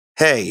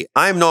Hey,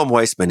 I'm Noam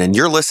Weissman, and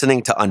you're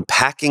listening to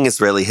Unpacking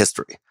Israeli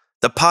History,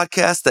 the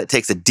podcast that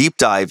takes a deep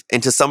dive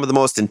into some of the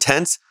most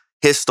intense,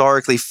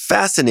 historically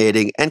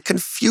fascinating, and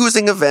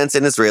confusing events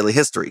in Israeli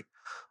history.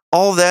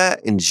 All that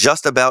in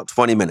just about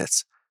 20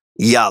 minutes.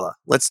 Yalla,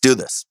 let's do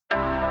this.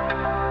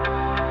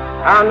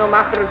 אנו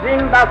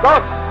מכריזים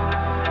בזאת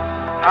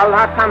על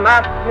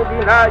הקמת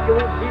מדינה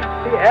יהודית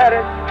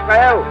בארץ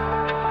ישראל.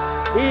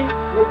 היא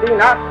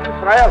מדינת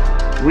ישראל.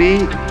 We,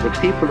 the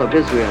people of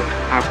Israel,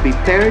 are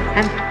prepared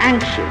and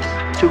anxious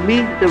to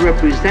meet the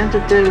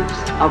representatives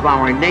of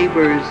our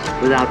neighbors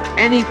without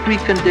any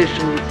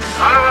preconditions.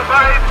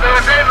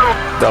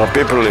 There are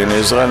people in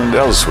Israel and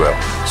elsewhere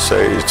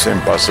say it's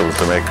impossible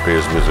to make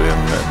peace between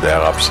the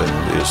Arabs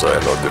and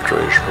Israel or the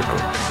Jewish people.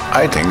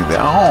 I think they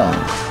are wrong.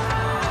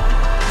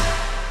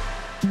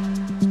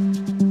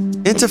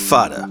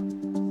 Intifada.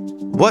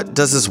 What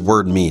does this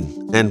word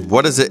mean, and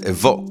what does it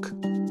evoke?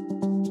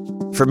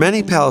 For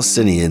many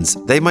Palestinians,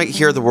 they might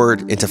hear the word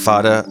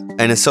intifada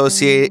and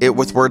associate it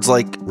with words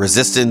like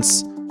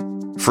resistance,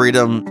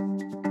 freedom,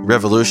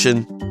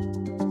 revolution,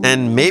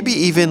 and maybe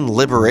even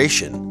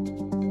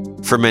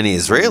liberation. For many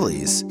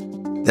Israelis,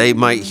 they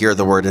might hear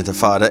the word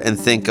intifada and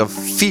think of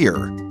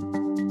fear,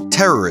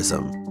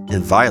 terrorism,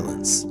 and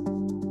violence.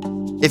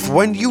 If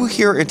when you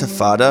hear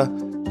intifada,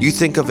 you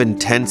think of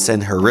intense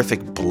and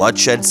horrific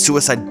bloodshed,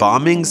 suicide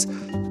bombings,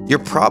 you're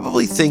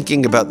probably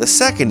thinking about the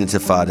second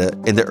intifada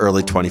in the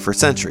early 21st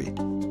century.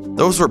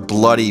 Those were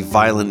bloody,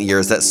 violent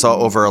years that saw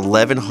over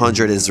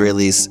 1,100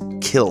 Israelis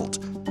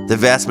killed, the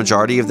vast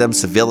majority of them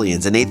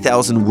civilians, and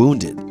 8,000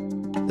 wounded.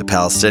 The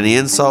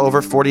Palestinians saw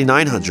over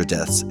 4,900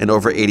 deaths and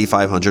over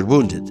 8,500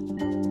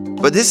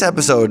 wounded. But this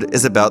episode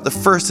is about the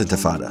first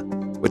intifada,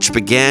 which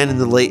began in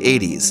the late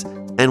 80s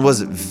and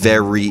was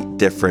very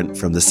different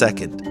from the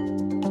second.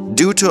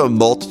 Due to a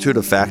multitude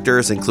of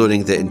factors,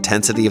 including the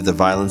intensity of the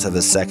violence of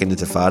the second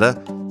intifada,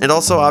 and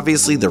also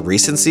obviously the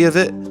recency of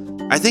it,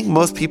 I think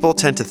most people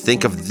tend to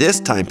think of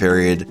this time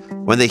period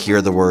when they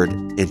hear the word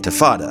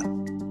intifada.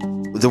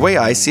 The way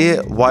I see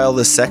it, while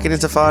the second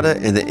intifada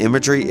and the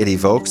imagery it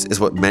evokes is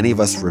what many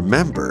of us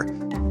remember,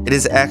 it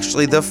is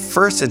actually the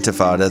first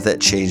intifada that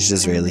changed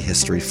Israeli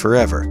history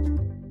forever.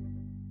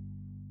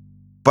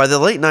 By the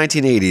late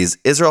 1980s,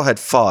 Israel had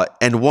fought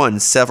and won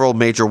several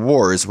major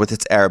wars with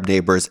its Arab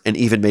neighbors and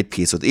even made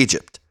peace with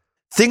Egypt.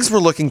 Things were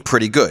looking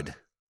pretty good.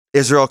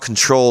 Israel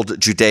controlled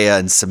Judea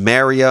and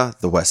Samaria,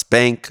 the West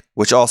Bank,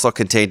 which also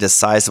contained a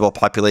sizable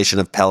population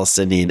of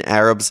Palestinian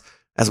Arabs,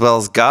 as well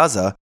as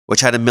Gaza, which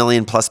had 1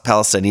 million plus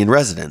Palestinian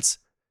residents.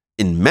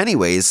 In many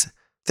ways,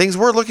 things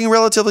were looking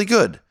relatively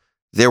good.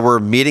 There were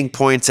meeting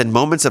points and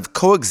moments of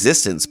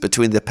coexistence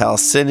between the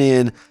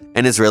Palestinian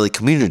and Israeli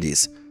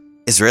communities.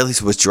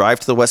 Israelis would drive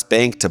to the West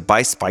Bank to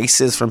buy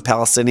spices from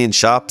Palestinian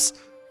shops.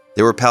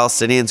 There were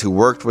Palestinians who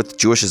worked with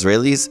Jewish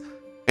Israelis,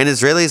 and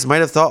Israelis might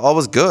have thought all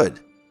was good.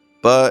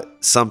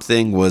 But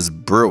something was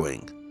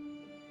brewing.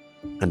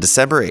 On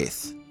December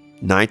 8th,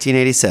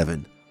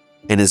 1987,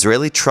 an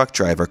Israeli truck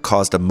driver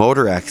caused a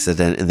motor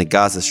accident in the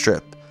Gaza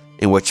Strip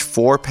in which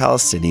 4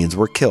 Palestinians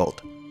were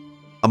killed.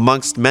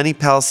 Amongst many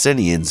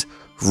Palestinians,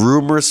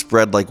 rumors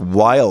spread like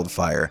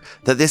wildfire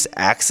that this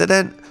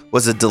accident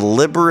was a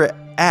deliberate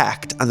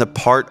act on the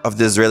part of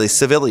the Israeli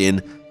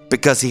civilian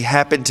because he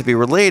happened to be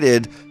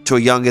related to a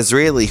young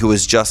Israeli who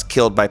was just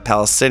killed by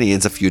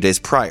Palestinians a few days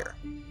prior.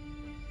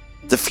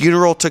 The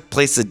funeral took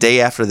place the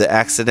day after the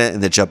accident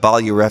in the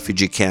Jabalia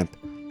refugee camp,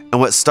 and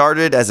what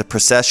started as a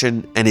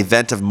procession and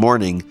event of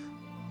mourning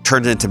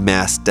turned into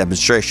mass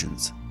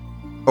demonstrations.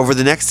 Over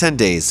the next 10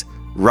 days,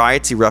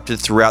 riots erupted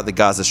throughout the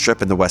Gaza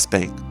Strip and the West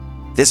Bank.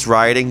 This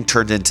rioting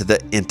turned into the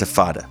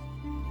Intifada.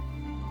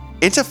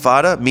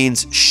 Intifada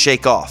means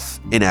shake off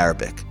in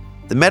Arabic.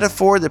 The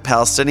metaphor the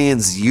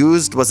Palestinians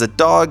used was a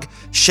dog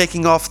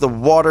shaking off the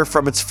water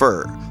from its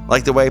fur,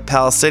 like the way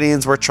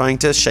Palestinians were trying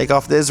to shake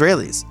off the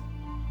Israelis.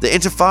 The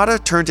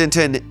Intifada turned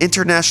into an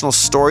international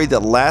story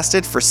that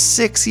lasted for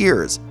 6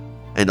 years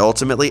and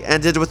ultimately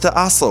ended with the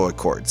Oslo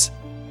Accords.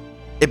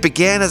 It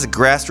began as a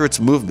grassroots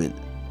movement,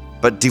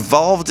 but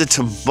devolved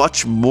into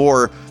much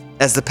more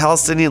as the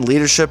Palestinian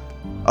leadership,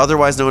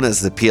 otherwise known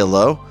as the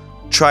PLO,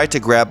 tried to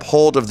grab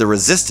hold of the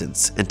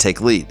resistance and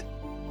take lead.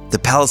 The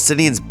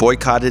Palestinians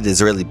boycotted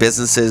Israeli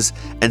businesses,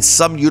 and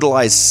some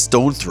utilized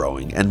stone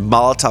throwing and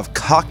Molotov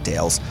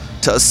cocktails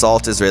to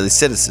assault Israeli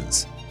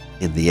citizens.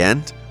 In the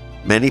end,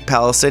 many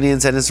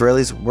Palestinians and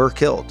Israelis were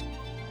killed.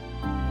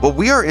 What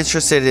we are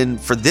interested in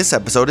for this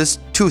episode is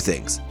 2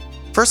 things.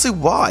 Firstly,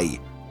 why?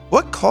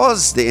 What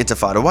caused the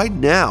Intifada? Why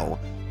now?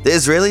 The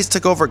Israelis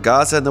took over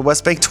Gaza and the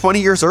West Bank 20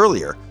 years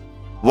earlier.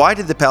 Why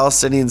did the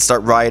Palestinians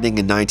start rioting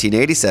in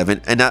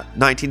 1987 and not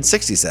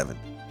 1967?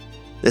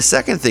 The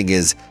second thing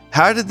is,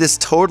 how did this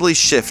totally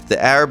shift the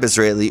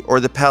Arab-Israeli or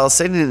the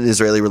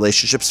Palestinian-Israeli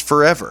relationships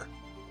forever?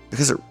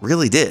 Because it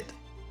really did.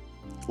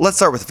 Let's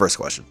start with the first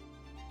question.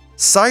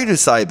 Sari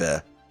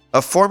Nusseibeh,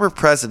 a former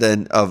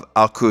president of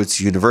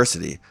Al-Quds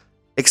University,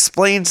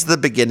 explains the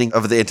beginning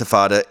of the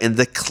Intifada in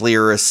the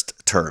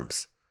clearest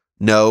terms.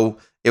 No,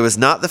 it was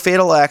not the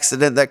fatal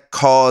accident that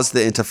caused the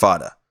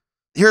Intifada.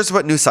 Here's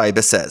what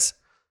Nusaibeh says.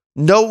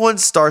 No one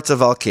starts a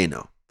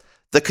volcano.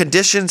 The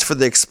conditions for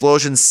the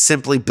explosion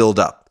simply build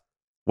up.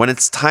 When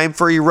it's time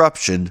for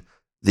eruption,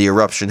 the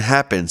eruption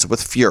happens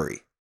with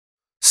fury.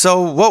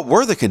 So what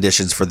were the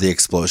conditions for the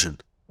explosion?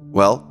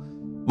 Well,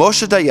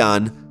 Moshe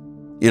Dayan,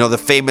 the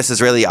famous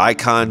Israeli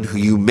icon who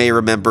you may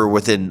remember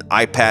with an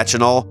eye patch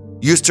and all,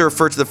 used to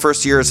refer to the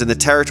first years in the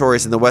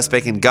territories in the West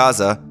Bank and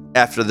Gaza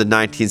after the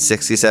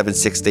 1967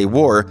 Six-Day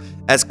War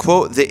as,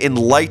 quote, the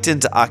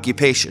enlightened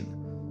occupation,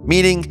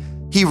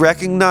 meaning he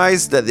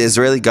recognized that the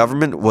Israeli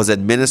government was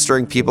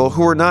administering people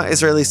who were not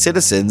Israeli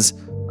citizens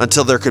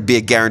until there could be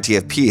a guarantee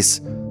of peace,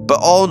 but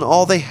all in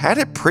all, they had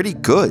it pretty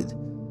good.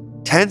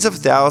 Tens of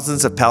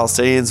thousands of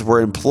Palestinians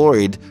were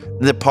employed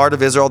in the part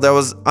of Israel that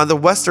was on the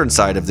western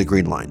side of the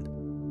Green Line.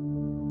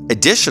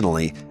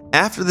 Additionally,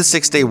 after the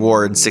Six-Day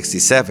War in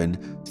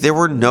 1967, there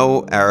were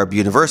no Arab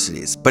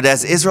universities, but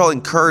as Israel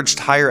encouraged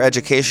higher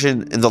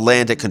education in the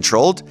land it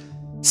controlled,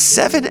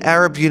 7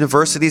 Arab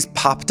universities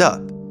popped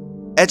up.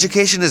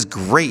 Education is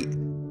great,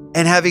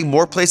 and having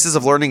more places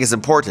of learning is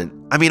important.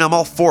 I mean, I'm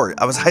all for it.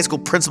 I was high school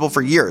principal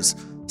for years.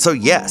 So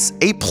yes,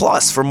 A+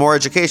 for more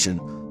education.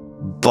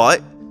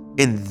 But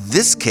in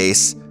this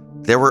case,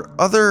 there were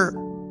other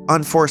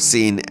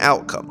unforeseen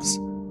outcomes.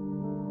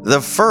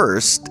 The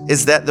first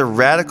is that the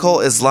radical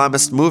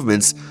Islamist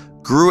movements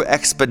grew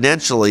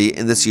exponentially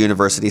in this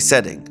university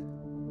setting.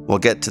 We'll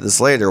get to this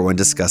later when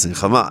discussing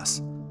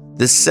Hamas.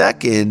 The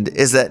second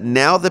is that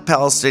now the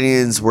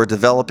Palestinians were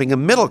developing a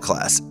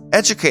middle-class,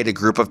 educated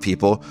group of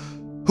people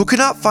who could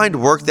not find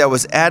work that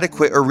was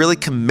adequate or really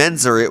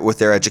commensurate with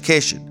their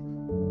education.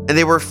 And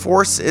they were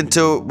forced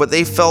into what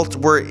they felt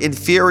were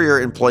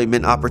inferior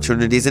employment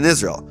opportunities in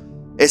Israel,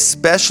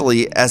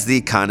 especially as the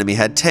economy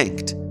had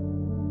tanked.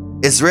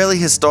 Israeli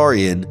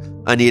historian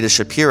Anita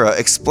Shapira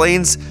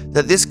explains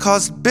that this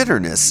caused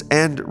bitterness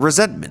and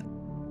resentment.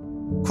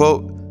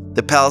 Quote,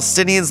 the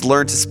Palestinians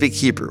learned to speak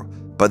Hebrew,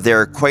 but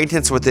their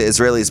acquaintance with the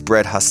Israelis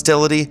bred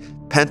hostility,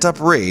 pent-up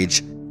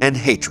rage, and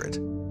hatred.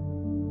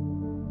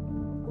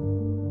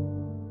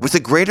 With a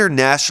greater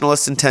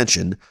nationalist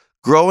intention,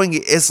 growing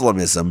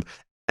Islamism,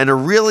 and a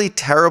really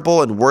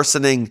terrible and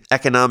worsening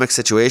economic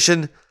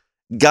situation,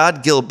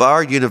 Gad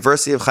Gilbar,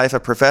 University of Haifa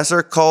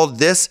professor, called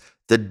this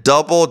the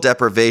double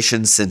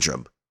deprivation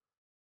syndrome.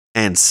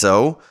 And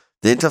so,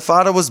 the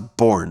Intifada was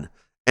born,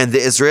 and the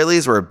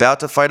Israelis were about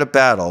to fight a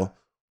battle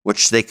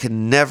which they could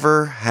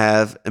never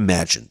have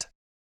imagined.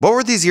 What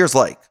were these years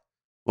like?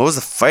 What was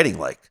the fighting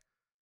like?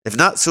 If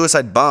not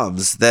suicide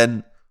bombs,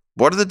 then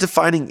what are the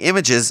defining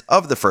images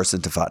of the First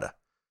Intifada?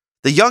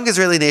 The young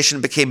Israeli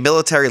nation became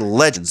military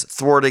legends,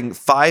 thwarting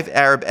 5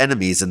 Arab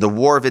enemies in the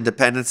War of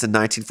Independence in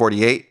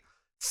 1948,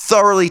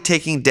 thoroughly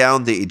taking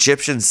down the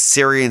Egyptians,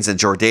 Syrians, and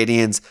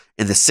Jordanians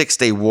in the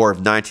Six-Day War of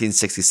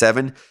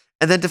 1967,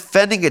 and then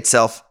defending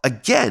itself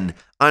again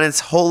on its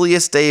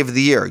holiest day of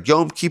the year,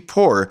 Yom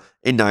Kippur,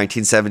 in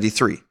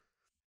 1973.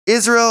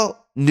 Israel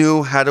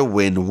knew how to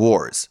win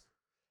wars.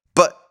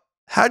 But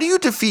how do you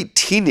defeat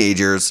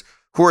teenagers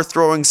who are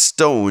throwing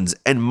stones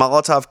and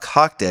Molotov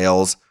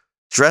cocktails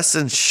dressed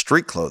in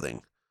street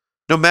clothing?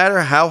 No matter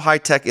how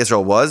high-tech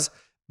Israel was,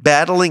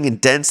 battling in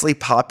densely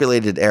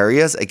populated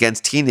areas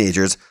against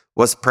teenagers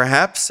was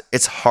perhaps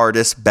its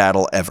hardest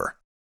battle ever.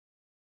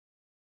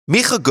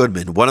 Micha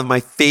Goodman, one of my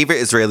favorite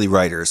Israeli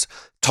writers,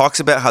 talks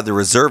about how the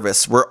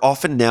reservists were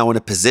often now in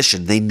a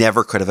position they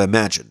never could have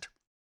imagined.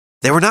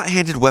 They were not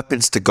handed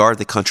weapons to guard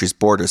the country's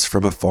borders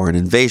from a foreign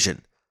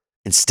invasion.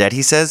 Instead,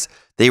 he says,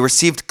 they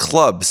received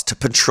clubs to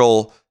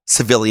patrol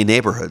civilian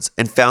neighborhoods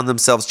and found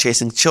themselves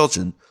chasing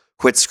children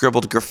who had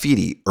scribbled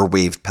graffiti or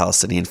waved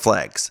Palestinian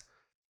flags.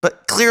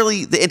 But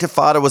clearly, the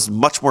Intifada was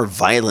much more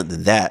violent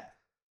than that.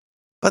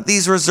 But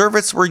these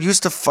reservists were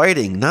used to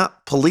fighting,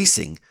 not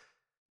policing.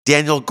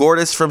 Daniel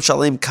Gordis from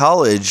Shalem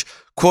College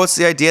quotes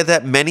the idea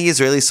that many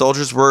Israeli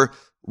soldiers were,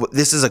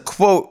 this is a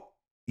quote,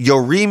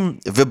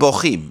 yorim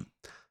v'bochim.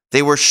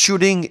 They were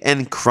shooting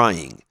and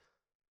crying.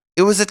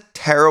 It was a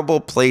terrible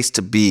place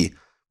to be,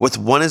 with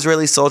one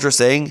Israeli soldier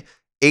saying,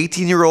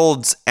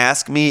 18-year-olds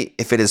ask me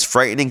if it is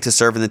frightening to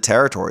serve in the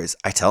territories.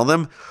 I tell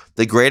them,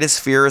 the greatest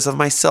fear is of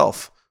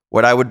myself,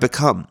 what I would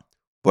become,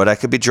 what I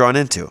could be drawn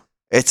into.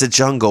 It's a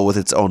jungle with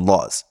its own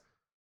laws.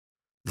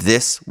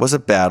 This was a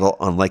battle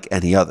unlike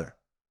any other.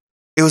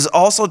 It was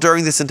also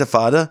during this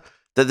Intifada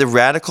that the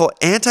radical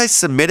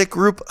anti-Semitic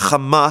group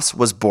Hamas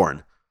was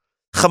born.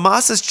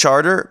 Hamas's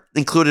charter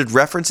included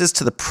references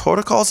to the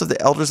protocols of the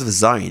Elders of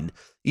Zion.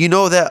 You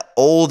know, that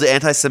old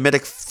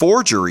anti-Semitic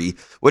forgery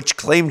which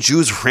claimed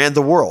Jews ran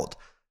the world.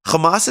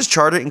 Hamas's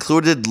charter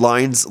included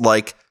lines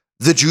like,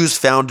 the Jews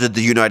founded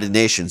the United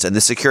Nations and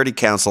the Security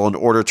Council in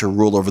order to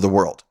rule over the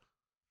world.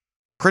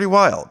 Pretty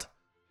wild.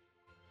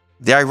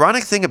 The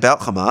ironic thing about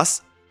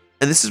Hamas,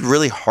 and this is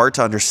really hard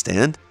to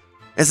understand,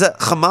 is that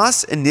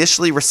Hamas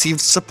initially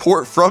received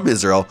support from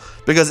Israel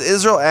because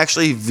Israel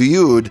actually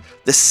viewed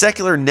the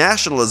secular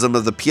nationalism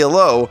of the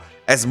PLO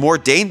as more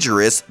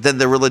dangerous than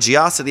the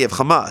religiosity of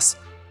Hamas,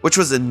 which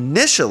was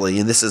initially,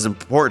 and this is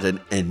important,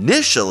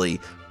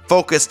 initially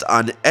focused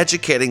on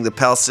educating the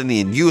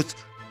Palestinian youth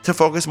to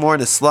focus more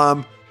on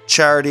Islam,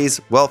 charities,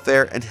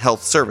 welfare, and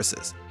health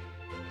services.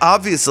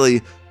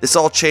 Obviously, this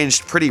all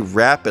changed pretty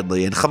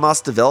rapidly, and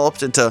Hamas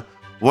developed into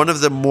one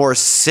of the more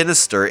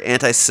sinister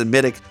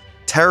anti-Semitic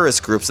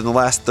terrorist groups in the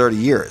last 30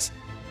 years.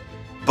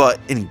 But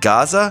in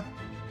Gaza,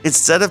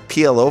 instead of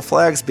PLO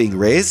flags being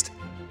raised,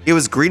 it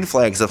was green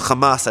flags of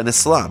Hamas and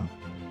Islam.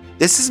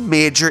 This is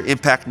major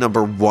impact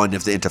number 1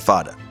 of the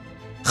Intifada.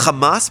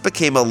 Hamas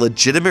became a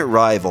legitimate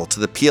rival to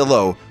the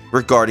PLO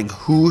regarding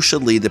who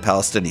should lead the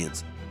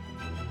Palestinians.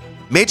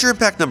 Major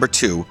impact number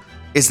 2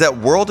 is that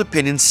world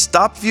opinion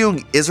stopped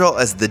viewing Israel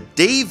as the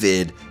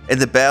David in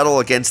the battle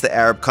against the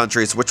Arab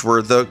countries, which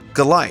were the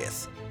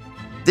Goliath.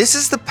 This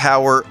is the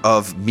power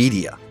of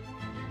media.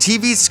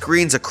 TV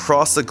screens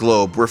across the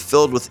globe were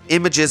filled with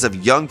images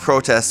of young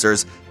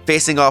protesters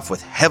facing off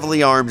with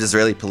heavily armed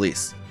Israeli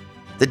police.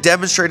 The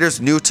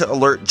demonstrators knew to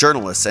alert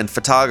journalists and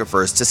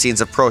photographers to scenes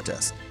of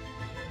protest.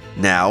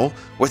 Now,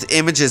 with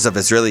images of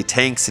Israeli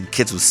tanks and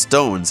kids with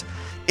stones,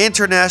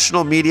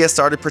 international media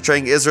started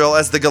portraying Israel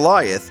as the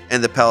Goliath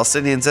and the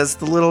Palestinians as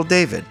the little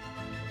David.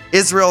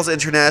 Israel's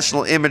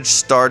international image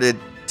started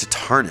to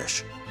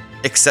tarnish,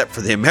 except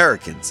for the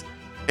Americans.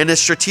 In a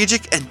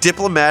strategic and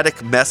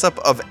diplomatic mess-up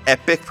of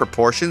epic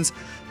proportions,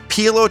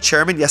 PLO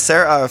chairman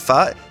Yasser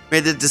Arafat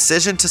made the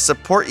decision to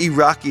support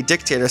Iraqi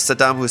dictator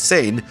Saddam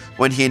Hussein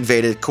when he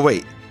invaded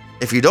Kuwait.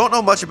 If you don't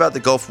know much about the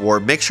Gulf War,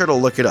 make sure to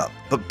look it up.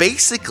 But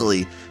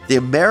basically, the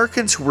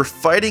Americans who were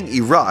fighting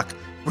Iraq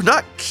were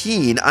not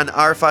keen on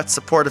Arafat's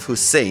support of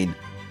Hussein,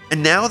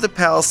 and now the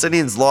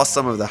Palestinians lost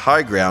some of the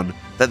high ground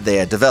that they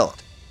had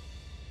developed.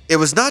 It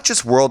was not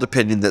just world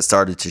opinion that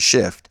started to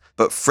shift,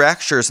 but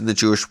fractures in the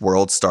Jewish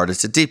world started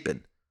to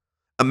deepen.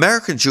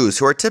 American Jews,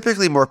 who are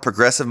typically more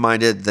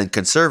progressive-minded than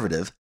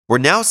conservative, were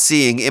now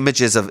seeing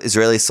images of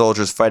Israeli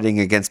soldiers fighting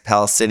against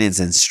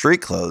Palestinians in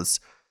street clothes,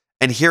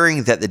 and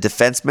hearing that the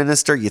defense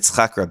minister,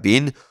 Yitzhak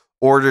Rabin,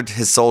 ordered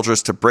his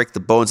soldiers to break the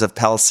bones of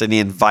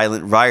Palestinian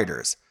violent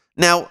rioters.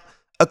 Now,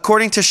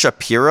 according to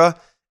Shapira,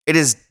 it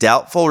is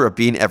doubtful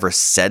Rabin ever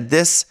said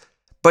this,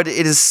 but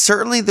it is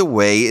certainly the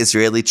way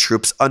Israeli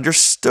troops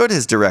understood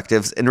his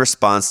directives in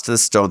response to the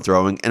stone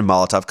throwing and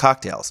Molotov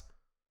cocktails.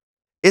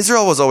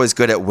 Israel was always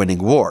good at winning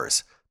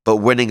wars, but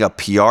winning a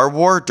PR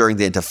war during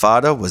the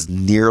Intifada was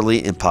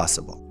nearly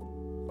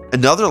impossible.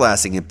 Another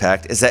lasting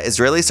impact is that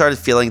Israelis started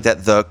feeling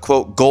that the,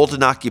 quote,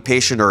 golden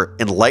occupation or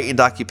enlightened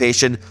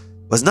occupation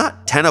was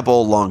not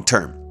tenable long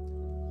term.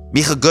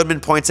 Micha Goodman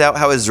points out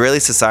how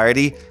Israeli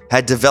society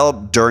had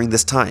developed during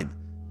this time.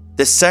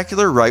 The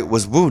secular right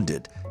was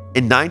wounded.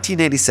 In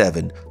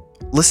 1987,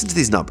 listen to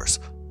these numbers,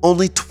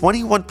 only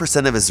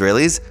 21% of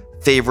Israelis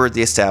favored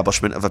the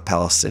establishment of a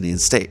Palestinian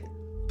state.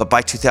 But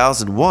by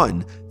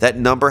 2001, that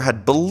number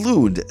had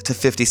ballooned to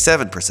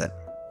 57%.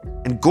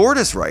 And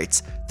Gordis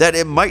writes that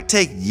it might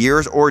take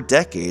years or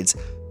decades,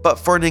 but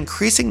for an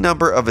increasing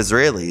number of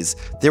Israelis,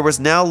 there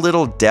was now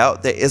little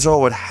doubt that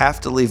Israel would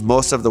have to leave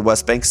most of the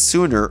West Bank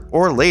sooner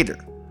or later.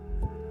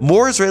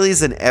 More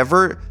Israelis than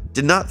ever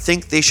did not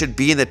think they should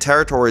be in the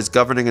territories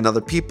governing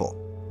another people.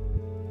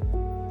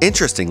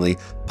 Interestingly,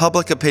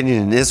 public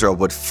opinion in Israel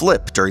would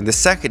flip during the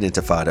Second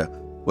Intifada,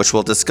 which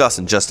we'll discuss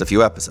in just a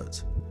few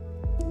episodes.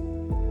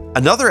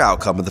 Another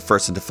outcome of the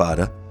First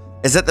Intifada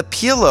is that the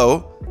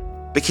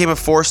PLO became a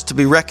force to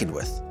be reckoned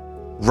with.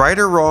 Right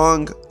or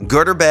wrong,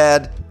 good or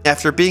bad,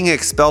 after being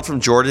expelled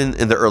from Jordan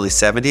in the early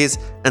 70s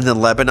and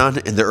then Lebanon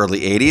in the early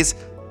 80s,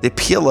 the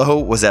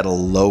PLO was at a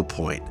low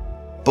point.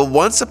 But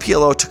once the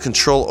PLO took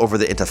control over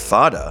the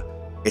Intifada,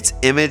 its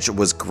image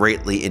was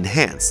greatly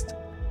enhanced.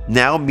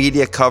 Now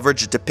media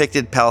coverage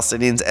depicted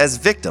Palestinians as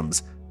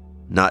victims,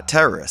 not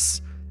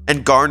terrorists,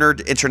 and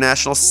garnered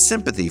international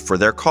sympathy for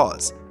their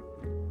cause.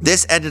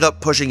 This ended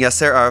up pushing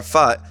Yasser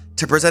Arafat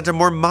to present a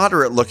more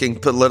moderate-looking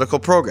political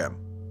program.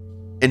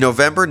 In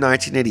November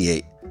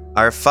 1988,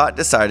 Arafat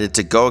decided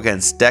to go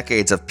against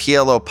decades of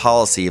PLO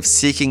policy of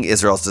seeking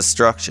Israel's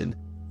destruction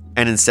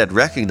and instead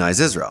recognize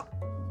Israel.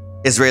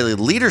 Israeli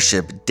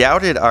leadership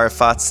doubted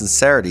Arafat's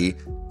sincerity,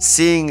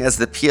 seeing as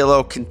the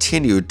PLO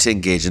continued to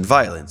engage in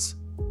violence.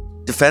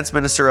 Defense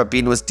Minister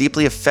Rabin was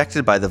deeply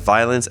affected by the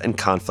violence and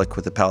conflict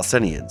with the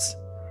Palestinians.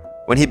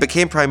 When he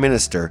became prime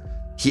minister,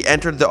 he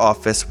entered the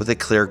office with a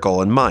clear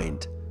goal in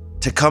mind: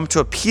 to come to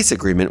a peace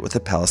agreement with the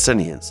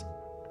Palestinians.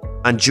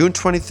 On June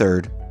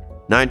 23,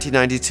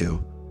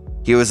 1992,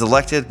 he was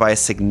elected by a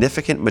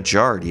significant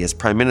majority as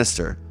prime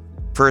minister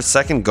for his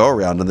second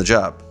go-around on the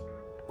job.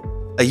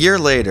 A year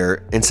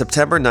later, in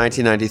September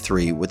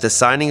 1993, with the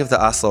signing of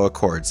the Oslo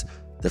Accords,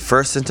 the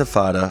First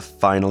Intifada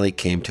finally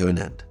came to an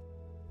end.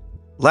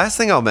 Last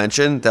thing I'll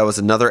mention that was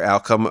another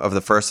outcome of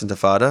the First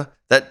Intifada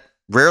that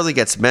rarely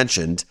gets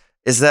mentioned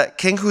is that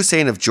King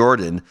Hussein of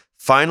Jordan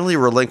finally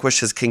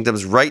relinquished his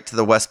kingdom's right to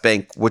the West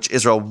Bank, which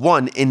Israel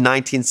won in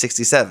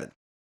 1967.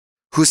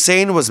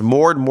 Hussein was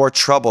more and more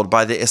troubled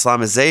by the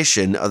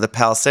Islamization of the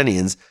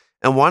Palestinians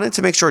and wanted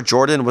to make sure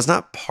Jordan was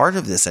not part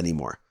of this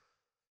anymore.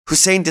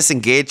 Hussein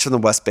disengaged from the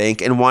West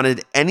Bank and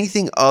wanted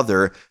anything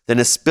other than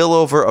a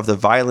spillover of the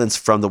violence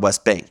from the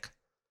West Bank.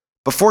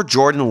 Before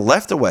Jordan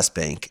left the West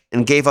Bank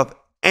and gave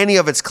up any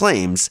of its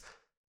claims,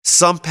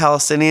 some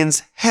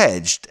Palestinians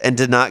hedged and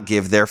did not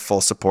give their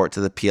full support to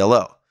the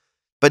PLO.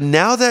 But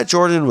now that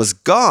Jordan was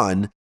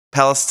gone,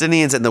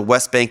 Palestinians in the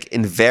West Bank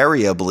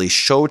invariably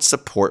showed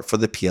support for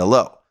the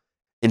PLO.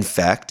 In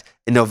fact,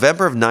 in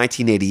November of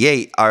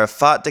 1988,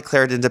 Arafat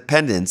declared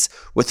independence,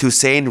 with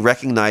Hussein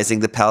recognizing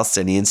the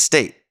Palestinian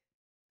state.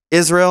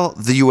 Israel,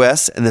 the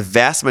US, and the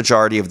vast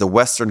majority of the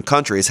Western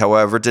countries,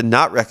 however, did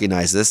not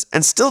recognize this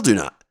and still do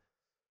not.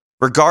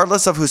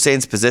 Regardless of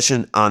Hussein's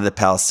position on the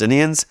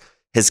Palestinians,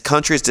 his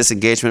country's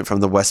disengagement from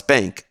the West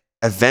Bank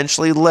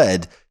eventually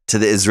led to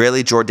the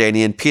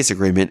Israeli-Jordanian peace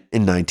agreement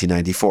in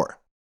 1994.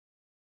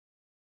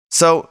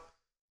 So,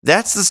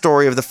 that's the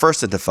story of the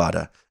First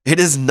Intifada. It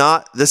is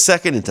not the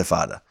Second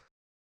Intifada.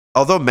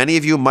 Although many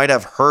of you might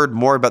have heard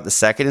more about the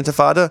Second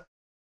Intifada,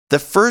 the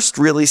first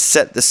really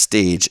set the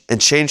stage and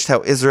changed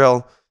how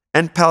Israel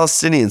and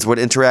Palestinians would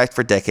interact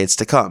for decades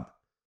to come.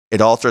 It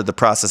altered the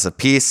process of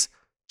peace,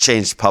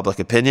 changed public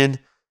opinion,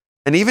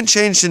 and even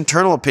changed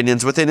internal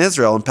opinions within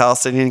Israel and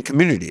Palestinian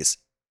communities.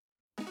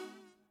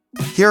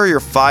 Here are your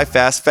 5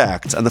 fast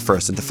facts on the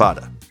First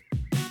Intifada.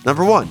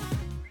 Number 1.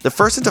 The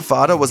First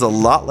Intifada was a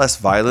lot less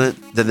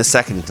violent than the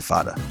Second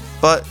Intifada,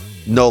 but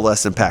no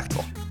less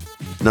impactful.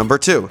 Number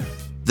 2.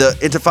 The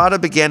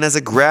Intifada began as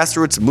a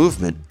grassroots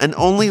movement, and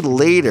only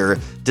later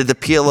did the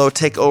PLO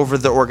take over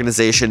the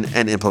organization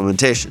and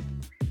implementation.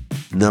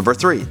 Number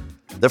 3.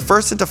 The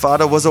First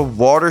Intifada was a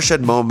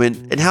watershed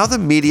moment in how the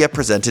media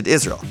presented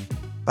Israel.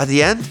 By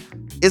the end,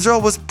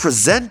 Israel was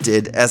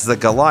presented as the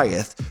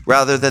Goliath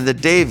rather than the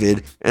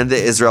David in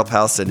the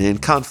Israel-Palestinian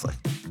conflict.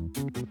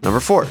 Number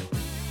 4.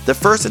 The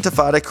First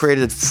Intifada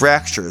created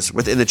fractures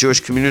within the Jewish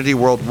community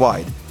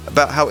worldwide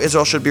about how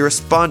Israel should be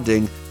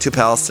responding to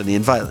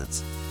Palestinian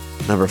violence.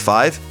 Number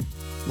 5.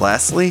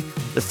 Lastly,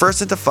 the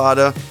First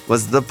Intifada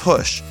was the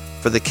push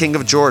for the King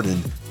of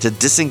Jordan to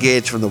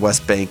disengage from the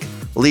West Bank,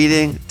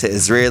 leading to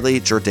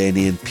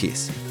Israeli-Jordanian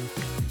peace.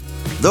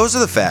 Those are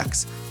the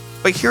facts,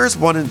 but here's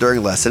one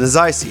enduring lesson as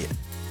I see it.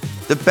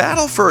 The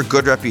battle for a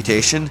good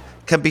reputation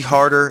can be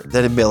harder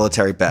than a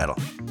military battle.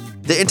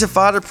 The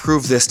Intifada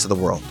proved this to the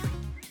world.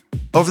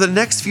 Over the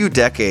next few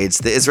decades,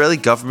 the Israeli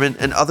government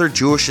and other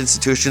Jewish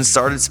institutions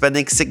started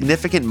spending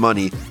significant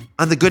money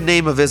on the good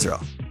name of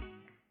Israel.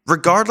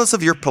 Regardless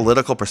of your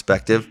political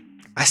perspective,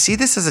 I see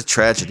this as a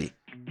tragedy.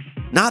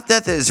 Not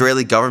that the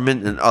Israeli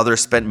government and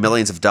others spent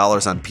millions of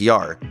dollars on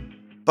PR,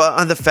 but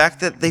on the fact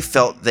that they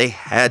felt they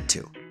had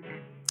to.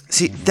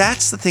 See,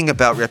 that's the thing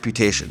about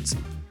reputations.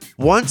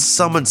 Once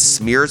someone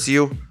smears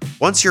you,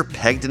 once you're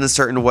pegged in a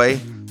certain way,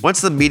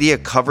 once the media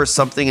covers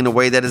something in a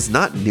way that is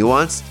not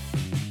nuanced,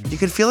 you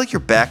can feel like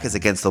your back is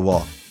against the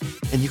wall,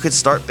 and you can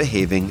start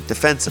behaving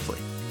defensively.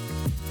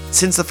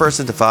 Since the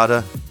First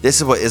Intifada, this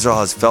is what Israel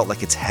has felt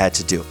like it's had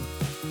to do.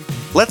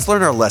 Let's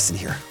learn our lesson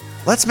here.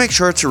 Let's make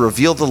sure to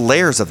reveal the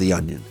layers of the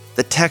onion,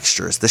 the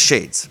textures, the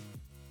shades.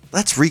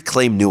 Let's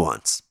reclaim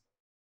nuance.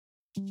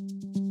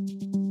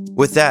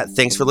 With that,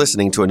 thanks for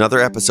listening to another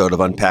episode of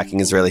Unpacking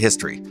Israeli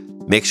History.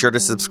 Make sure to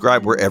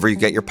subscribe wherever you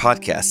get your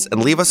podcasts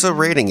and leave us a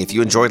rating if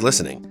you enjoyed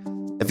listening.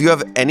 If you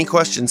have any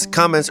questions,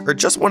 comments, or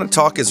just want to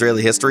talk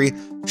Israeli history,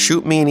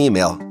 shoot me an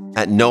email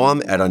at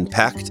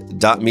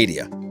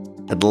noam@unpacked.media.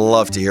 I'd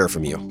love to hear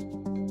from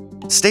you.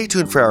 Stay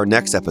tuned for our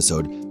next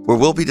episode, where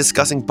we'll be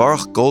discussing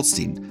Baruch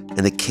Goldstein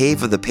and the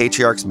Cave of the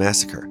Patriarchs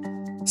Massacre.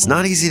 It's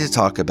not easy to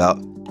talk about,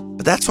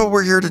 but that's what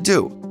we're here to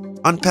do.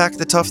 Unpack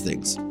the tough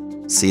things.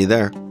 See you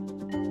there.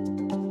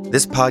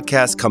 This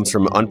podcast comes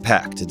from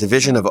Unpacked, a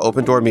division of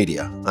Open Door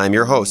Media. I'm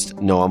your host,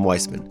 Noam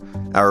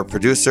Weissman. Our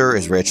producer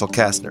is Rachel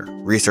Kastner.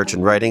 Research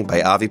and writing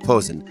by Avi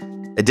Posen.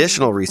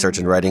 Additional research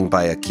and writing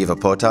by Akiva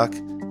Potak,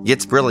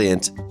 Yitz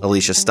Brilliant,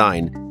 Alicia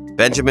Stein,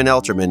 Benjamin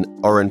Elterman,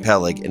 Oren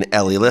Peleg, and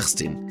Eli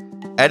Lichstein.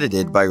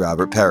 Edited by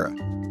Robert Pera.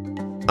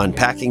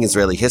 Unpacking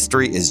Israeli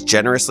History is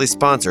generously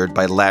sponsored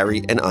by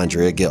Larry and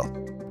Andrea Gill.